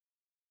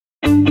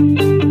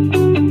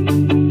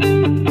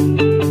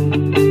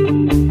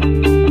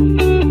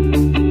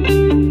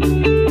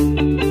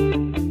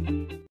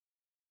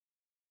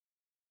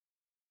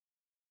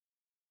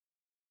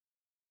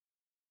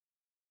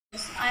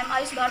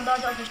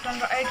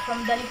Std-08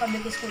 from Delhi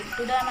Public School.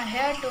 Today I am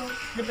here to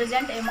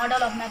represent a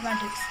model of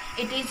mathematics.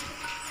 It is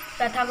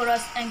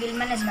Pythagoras angle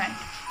management.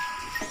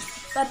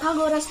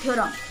 Pythagoras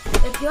Theorem.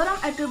 A theorem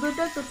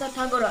attributed to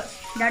Pythagoras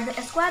that the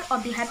square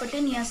of the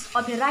hypotenuse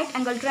of a right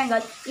angle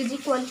triangle is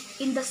equal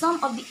in the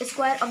sum of the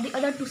square of the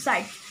other two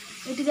sides.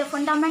 It is a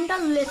fundamental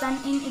relation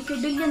in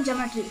Euclidean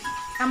geometry.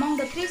 Among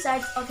the three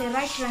sides of a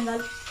right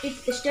triangle, it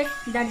states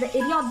that the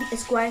area of the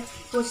square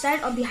whose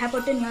side of the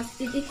hypotenuse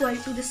is equal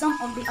to the sum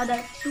of the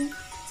other two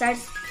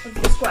sides of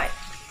the square.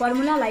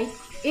 Formula like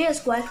a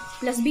square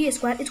plus b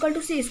square is equal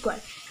to c square.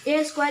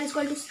 A square is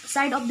equal to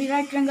side of the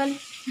right triangle,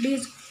 b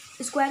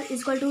square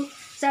is equal to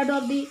side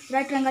of the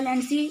right triangle,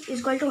 and c is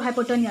equal to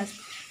hypotenuse.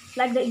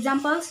 Like the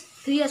examples,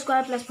 3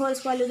 square plus 4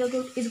 square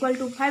is equal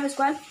to 5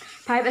 square,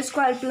 5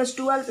 square plus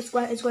 12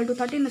 square is equal to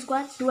 13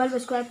 square,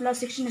 12 square plus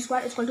 16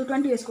 square is equal to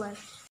 20 square.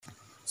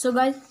 So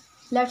guys,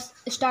 let's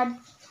start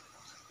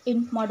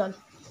in model.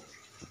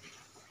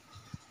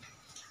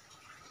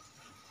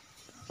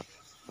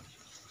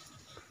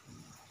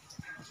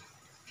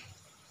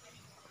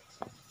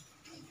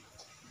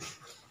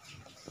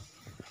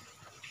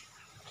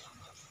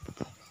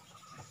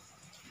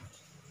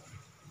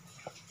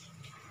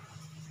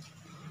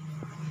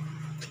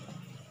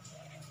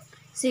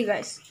 See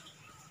guys,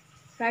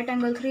 right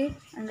angle 3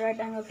 and right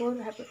angle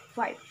 4 have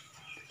 5.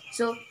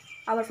 So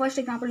our first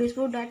example is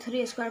prove that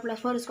 3 square plus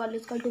 4 square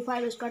is equal to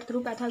 5 square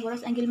through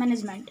Pythagoras angle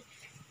management.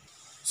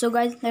 So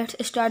guys, let's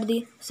start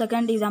the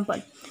second example.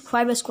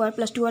 5 square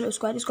plus 12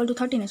 square is equal to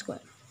 13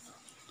 square.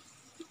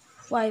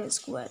 5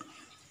 square.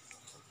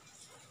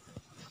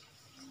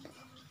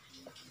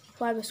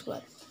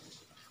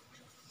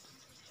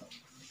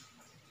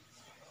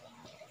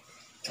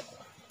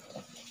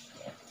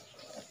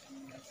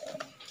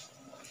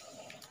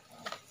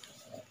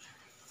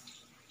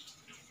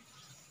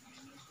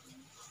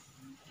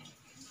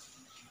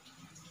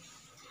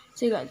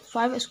 See guys,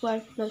 5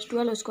 square plus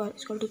 12 square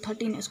is equal to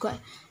 13 square.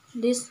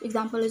 This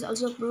example is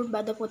also proved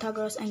by the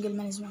Pythagoras angle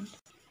management.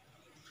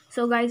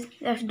 So guys,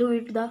 let's do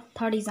it the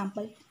third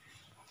example.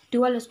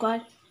 12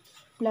 square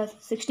plus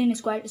 16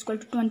 square is equal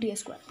to 20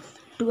 square.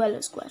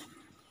 12 square.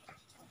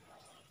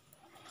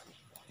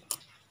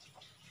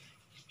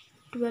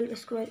 12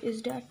 square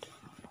is that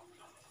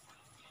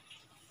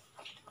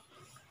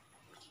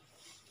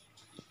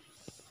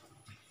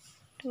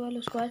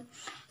 12 square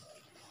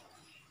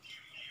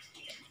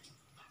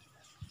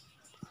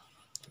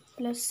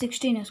plus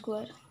 16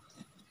 square.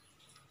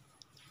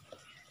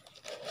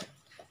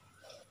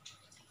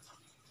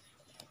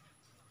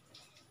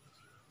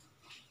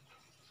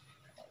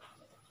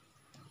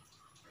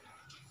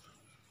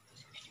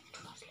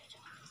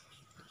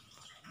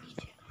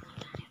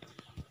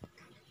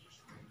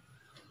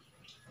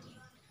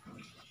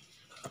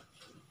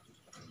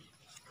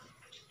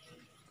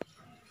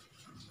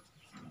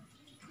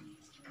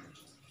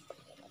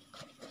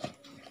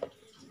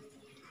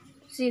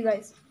 See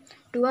guys,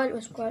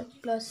 12 square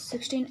plus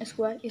 16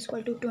 square is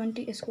equal to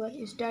 20 square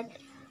is that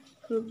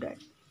proof that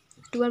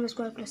 12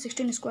 square plus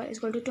 16 square is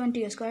equal to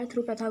 20 square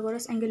through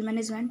Pythagoras angle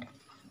management.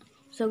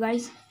 So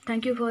guys,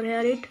 thank you for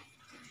hearing it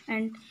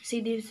and see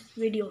this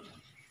video.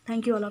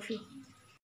 Thank you all of you.